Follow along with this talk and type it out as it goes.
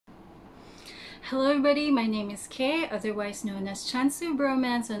Hello everybody, my name is Kay, otherwise known as Chansu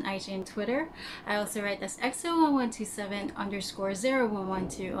Bromance on IG and Twitter. I also write as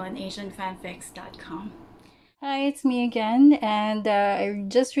EXO1127_0112 on AsianFanfics.com. Hi, it's me again, and I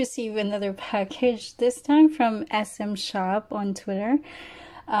just received another package, this time from SM Shop on Twitter.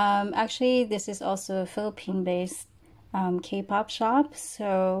 Actually, this is also a Philippine-based K-pop shop,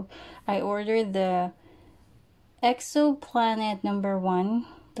 so I ordered the EXOPLANET #1,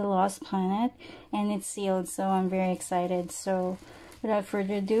 The Lost Planet, and it's sealed, so I'm very excited. So without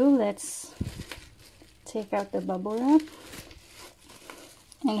further ado, let's take out the bubble wrap,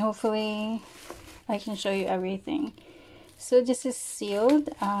 and hopefully I can show you everything. So this is sealed.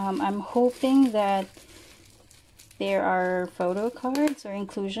 I'm hoping that there are photo cards or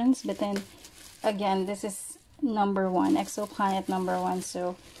inclusions, but then again, this is #1, EXOPLANET #1,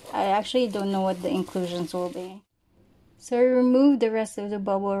 so I actually don't know what the inclusions will be. So I removed the rest of the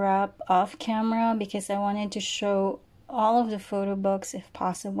bubble wrap off camera because I wanted to show all of the photo books if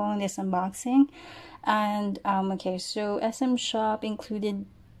possible in this unboxing. And okay, so SM Shop included,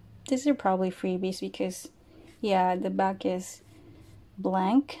 these are probably freebies because yeah, the back is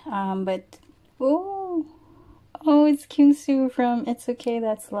blank, but oh, it's Kyungsu from It's Okay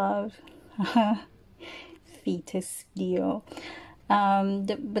That's Love. Fetus deal.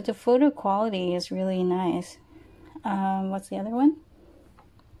 But the photo quality is really nice. What's the other one?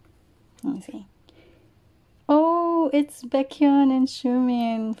 Let me see. Oh, it's Baekhyun and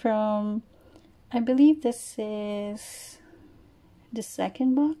Shumin from, I believe this is the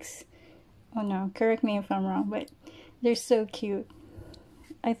second box. Oh no, correct me if I'm wrong, but they're so cute.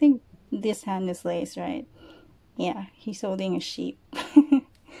 I think this hand is lace, right? Yeah, he's holding a sheep.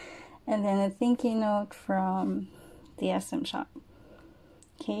 And then a thank you note from the SM Shop.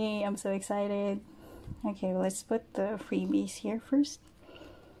 Okay, I'm so excited. Okay, let's put the freebies here first.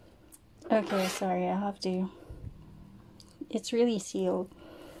 Okay, sorry, I have to. It's really sealed.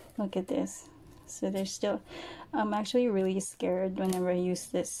 Look at this. So there's still. I'm actually really scared whenever I use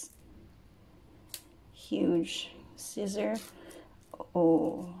this huge scissor.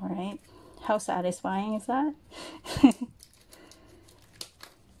 Oh, right. How satisfying is that?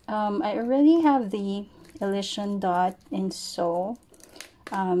 I already have the Elysian Dot in Seoul.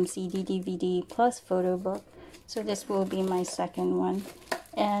 CD, DVD plus photo book, so this will be my second one.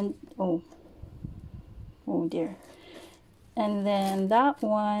 And oh dear, and then that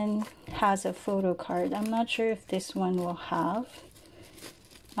one has a photo card. I'm not sure if this one will have,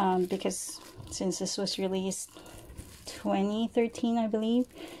 because since this was released 2013 I believe,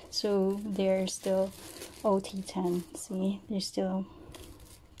 so there's still OT10. See, there's still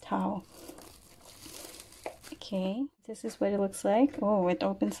towel. Okay, this is what it looks like. Oh, it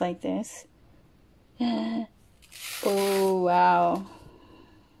opens like this. Oh, wow.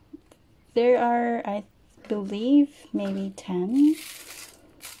 There are, I believe, maybe 10.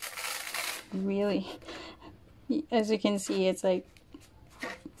 Really. As you can see, it's like,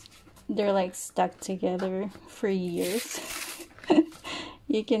 they're like stuck together for years.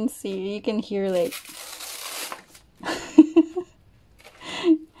 You can see, you can hear like,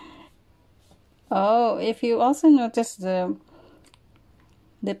 oh, if you also notice the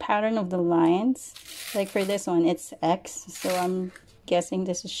pattern of the lines, like for this one, it's X, so I'm guessing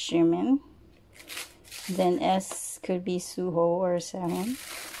this is Shumin. Then S could be Suho or Sehun.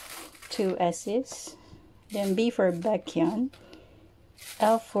 2 S's. Then B for Baekhyun.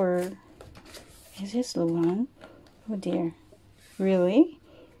 L for, is this Luan? Oh dear. Really?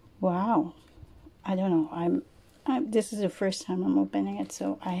 Wow. I don't know. This is the first time I'm opening it,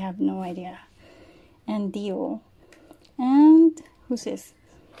 so I have no idea. And Dio. And who's this?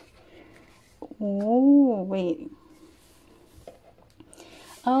 Oh, wait.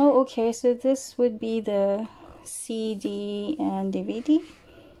 Oh, okay, so this would be the CD and DVD.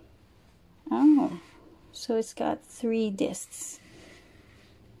 Oh, so it's got 3 discs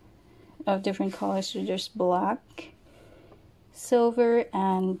of different colors. So there's black, silver,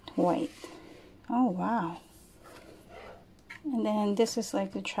 and white. Oh, wow. And then this is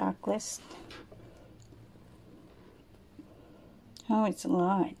like the track list. Oh, it's a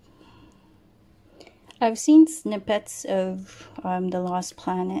lot. I've seen snippets of The Lost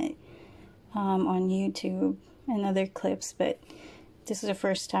Planet on YouTube and other clips, but this is the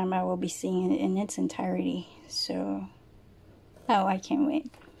first time I will be seeing it in its entirety. So, oh, I can't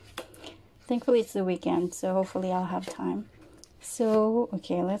wait. Thankfully, it's the weekend, so hopefully I'll have time. So,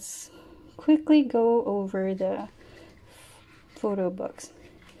 okay, let's quickly go over the photo books.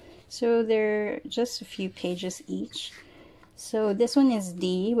 So, they're just a few pages each. So this one is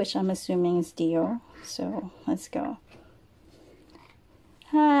D, which I'm assuming is Dio. So let's go.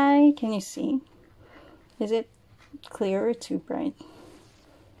 Hi, can you see? Is it clear or too bright?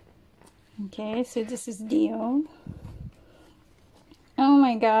 Okay, so this is Dio. Oh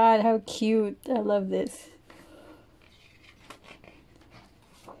my god, how cute. I love this.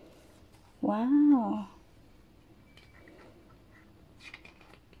 Wow.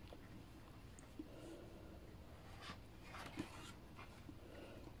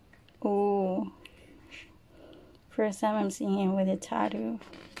 Oh. First time I'm seeing him with a tattoo.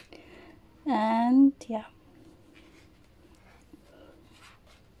 And yeah.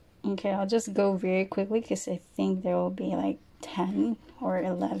 Okay, I'll just go very quickly because I think there will be like 10 or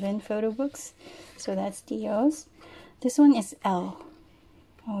 11 photo books. So that's Dio's. This one is L.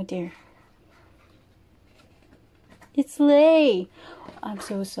 Oh dear. It's Lei. I'm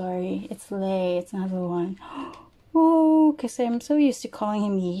so sorry. It's Lei. It's not the one. Oh, because I'm so used to calling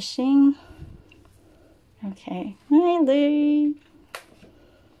him Yixing. Okay. Hi, Lei.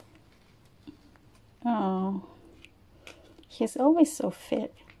 Oh. He's always so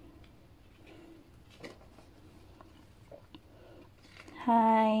fit.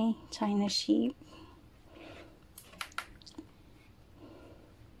 Hi, China sheep.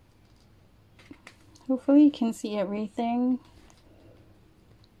 Hopefully you can see everything.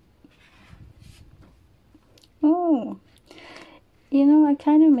 Oh, you know, I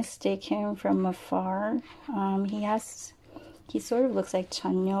kind of mistake him from afar. He sort of looks like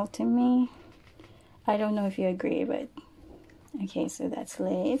Chanyeol to me. I don't know if you agree, but okay, so that's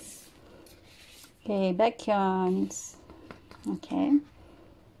Lace. Okay, Baekhyun's. Okay.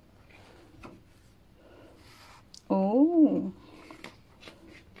 Oh.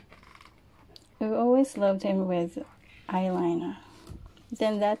 I've always loved him with eyeliner.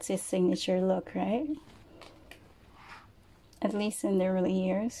 Then that's his signature look, right? At least in the early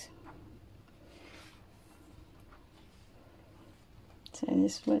years. So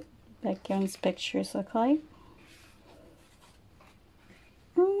this is what Baekhyun's pictures look like.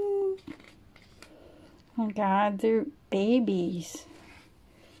 Oh my god, they're babies.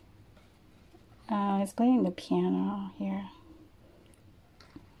 He's playing the piano here.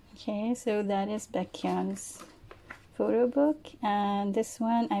 Okay, so that is Baekhyun's photo book, and this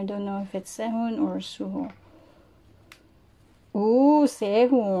one I don't know if it's Sehun or Suho. Ooh,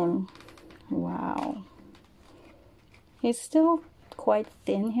 Sehun. Wow. He's still quite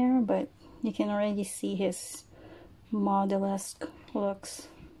thin here, but you can already see his model-esque looks.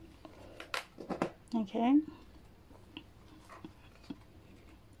 Okay.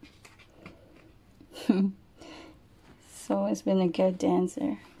 So he's been a good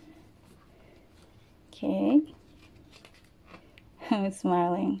dancer. Okay. I'm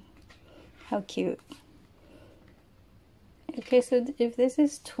smiling. How cute. Okay, so if this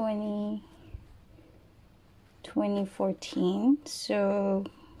is 2014, so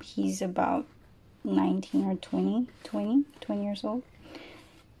he's about 19 or 20 years old.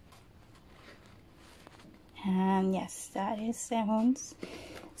 And yes, that is Sehun's.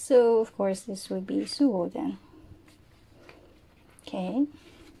 So of course this would be Suho then. Okay.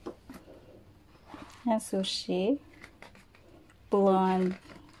 And Sushi. Blonde.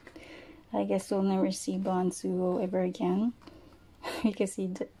 I guess we'll never see blonde Suho ever again. Because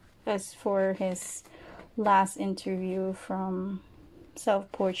as for his last interview from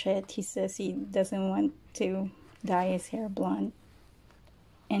Self-Portrait, he says he doesn't want to dye his hair blonde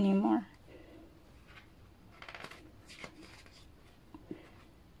anymore.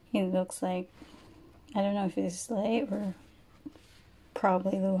 He looks like, I don't know if it's Lei or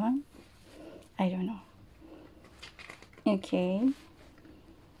probably Luhan. I don't know. Okay.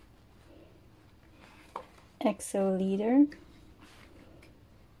 EXO leader.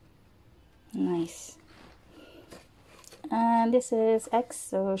 Nice. And this is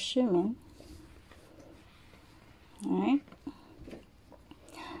EXO Shumin. Alright.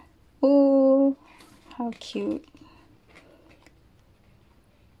 Oh, how cute.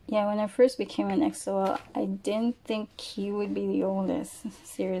 Yeah, when I first became an EXO, I didn't think he would be the oldest.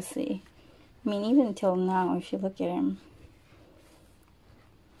 Seriously. I mean, even till now, if you look at him,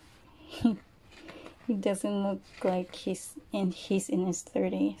 he doesn't look like he's in his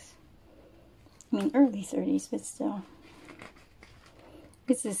 30s. I mean, early 30s, but still.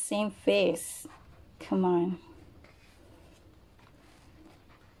 It's the same face. Come on.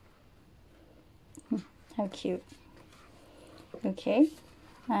 How cute. Okay.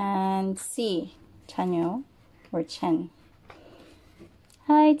 And C, Chanyeol, or Chen.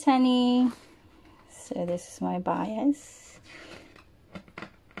 Hi, Tenny. So this is my bias.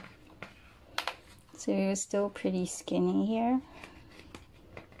 So you're still pretty skinny here.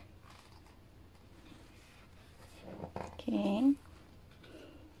 Okay.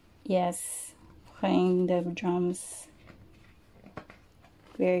 Yes. playing the drums.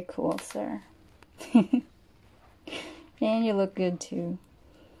 Very cool, sir. And you look good too,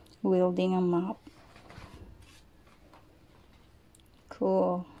 wielding a mop.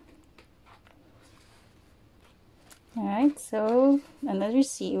 Cool. Alright, so another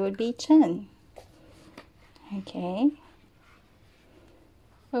C would be Chen. Okay.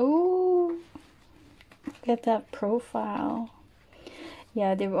 Oh, look at that profile.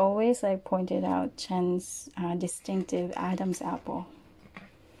 Yeah, they've always like pointed out Chen's distinctive Adam's apple.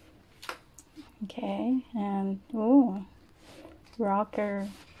 Okay, and oh, rocker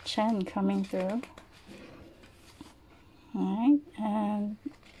Chen coming through. Alright, and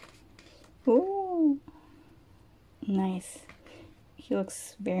oh, nice. He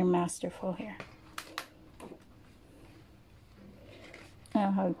looks very masterful here.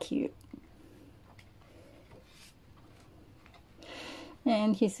 Oh, how cute.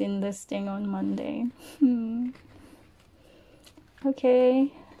 And he's enlisting on Monday.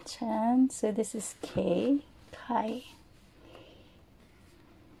 Okay, Chen. So this is K. Kai.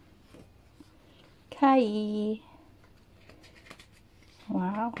 Kai.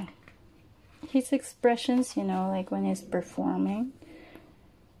 Wow. His expressions, you know, like when he's performing,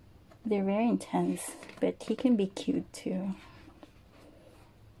 they're very intense, but he can be cute too.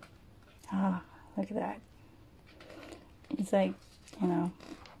 Ah, look at that. It's like, you know,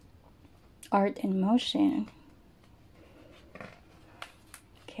 art in motion.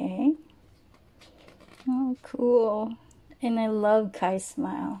 Okay. Oh, cool. And I love Kai's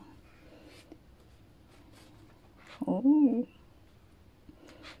smile. Oh.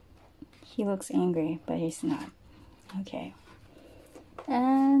 He looks angry, but he's not. Okay.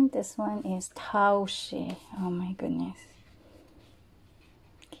 And this one is Tao Shi. Oh my goodness.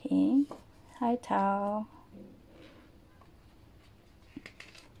 Okay. Hi, Tao.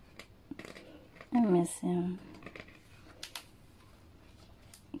 I miss him.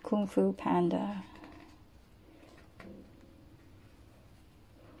 Kung Fu Panda.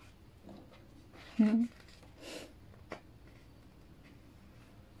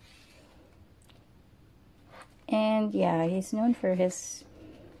 And yeah, he's known for his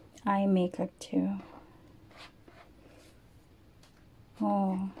eye makeup too.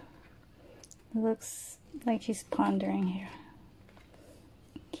 Oh, it looks like he's pondering here.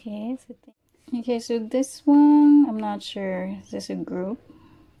 Okay, so this one, I'm not sure. Is this a group?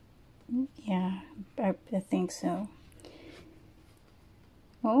 Yeah, I think so.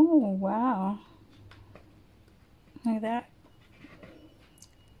 Oh, wow. Look at that.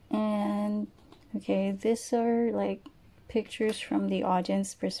 And, okay, these are like pictures from the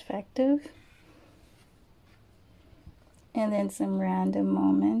audience perspective. And then some random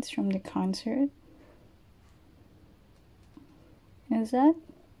moments from the concert. Is that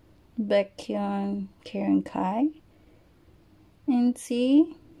Baekhyun, Karen Kai? And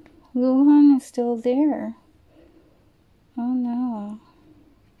see, Luhan is still there. Oh no.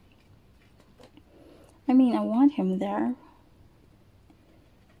 I mean, I want him there.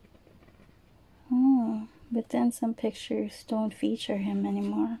 Oh, but then some pictures don't feature him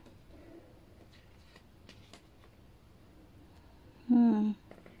anymore.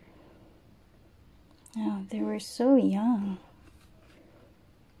 Oh, they were so young.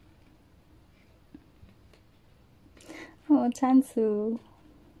 Oh, Chansu.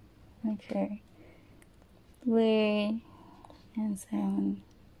 Okay. Wei and Seoul.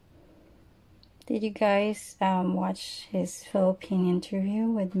 Did you guys watch his Philippine interview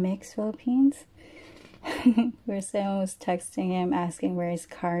with Mix Philippines? Where someone was texting him asking where his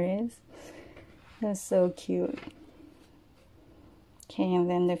car is. That's so cute. Okay, and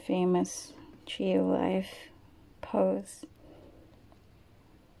then the famous Tree of Life pose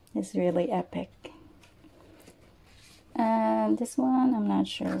is really epic. And this one, I'm not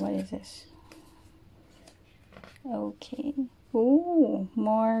sure. What is this? Okay. Ooh,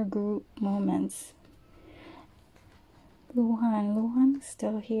 more group moments. Luhan is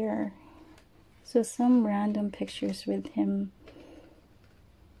still here. So some random pictures with him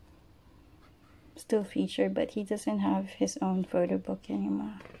still featured, but he doesn't have his own photo book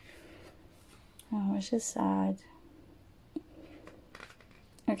anymore. Oh, which is sad.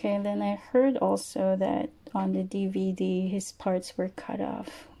 Okay, and then I heard also that on the DVD his parts were cut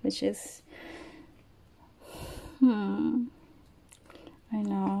off, which is I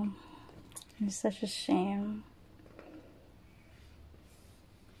know. It's such a shame.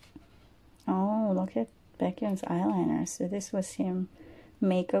 Oh, look at Baekhyun's eyeliner. So this was him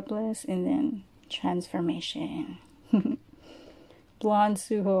makeupless and then transformation. Blonde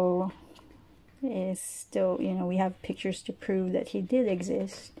Suho is still, you know, we have pictures to prove that he did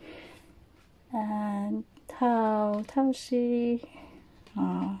exist. and Tao Shi.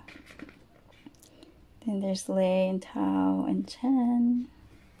 Then there's Lei and Tao and Chen.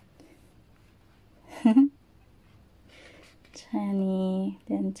 Chenny,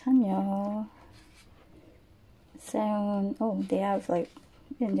 then Chanyo. Seoul. Oh, they have like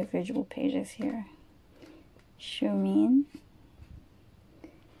individual pages here. Shumin.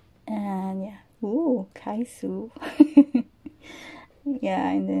 And yeah. Ooh, Kaisu. Yeah,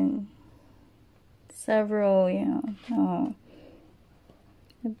 and then several,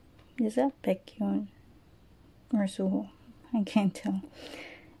 is that Baekhyun or Suho? I can't tell.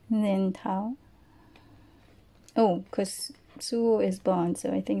 And then Tao. Oh, because Suho is blonde,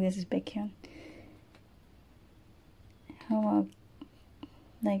 so I think this is Baekhyun. How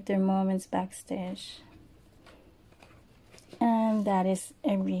like their moments backstage. And that is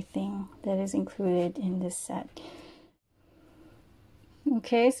everything that is included in this set.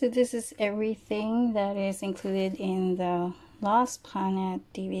 Okay, so this is everything that is included in the Lost Planet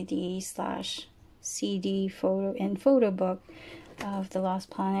DVD/CD photo book of the Lost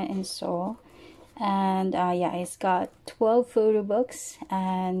Planet in Seoul. And yeah, it's got 12 photo books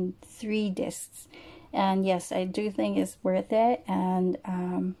and 3 discs. And yes, I do think it's worth it. And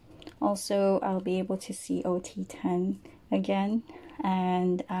also I'll be able to see OT10 again.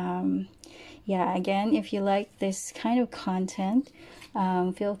 And yeah, again, if you like this kind of content,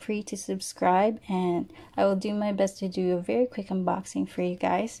 feel free to subscribe, and I will do my best to do a very quick unboxing for you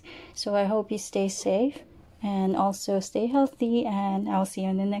guys. So I hope you stay safe and also stay healthy, and I'll see you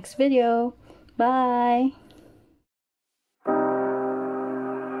in the next video. Bye!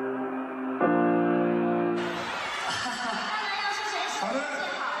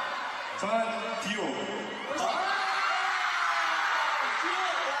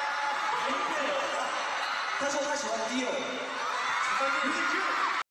 Dior.